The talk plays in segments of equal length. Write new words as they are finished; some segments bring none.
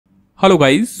Hello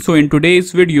guys, so in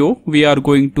today's video we are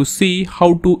going to see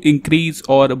how to increase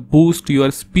or boost your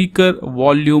speaker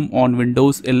volume on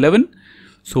Windows 11.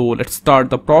 So let's start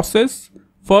the process.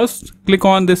 First click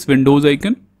on this Windows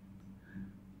icon,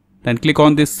 then click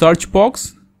on this search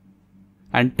box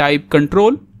and type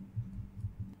control,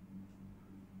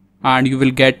 and you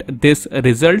will get this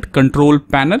result, control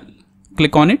panel.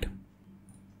 Click on it.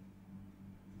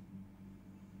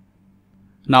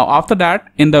 Now after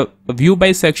that, in the view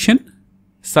by section,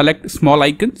 select small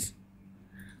icons.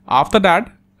 After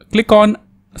that, click on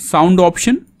sound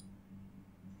option.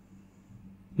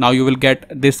 Now you will get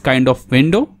this kind of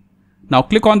window. Now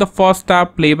click on the first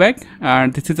tab, playback,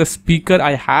 and this is a speaker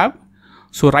I have.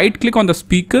 So right click on the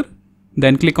speaker,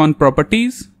 then click on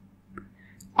properties.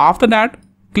 After that,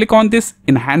 click on this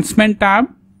enhancement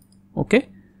tab. Okay.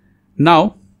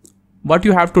 Now what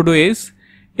you have to do is,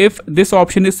 if this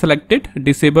option is selected,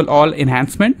 disable all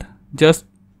enhancement, just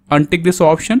untick this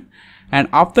option, and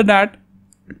after that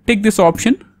tick this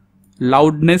option,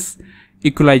 loudness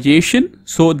equalization.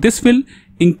 So this will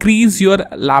increase your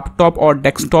laptop or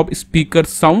desktop speaker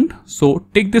sound. So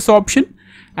tick this option,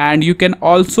 and you can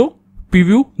also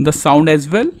preview the sound as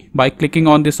well by clicking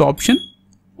on this option.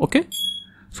 Okay,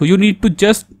 so you need to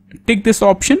just tick this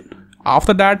option.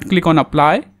 After that, click on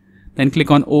apply, then click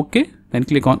on OK, then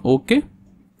click on OK.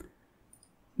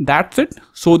 That's it.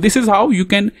 So this is how you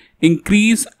can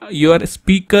increase your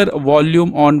speaker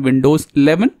volume on Windows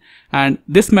 11, and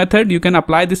this method, you can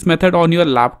apply this method on your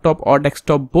laptop or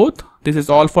desktop both. This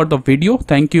is all for the video.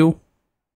 Thank you.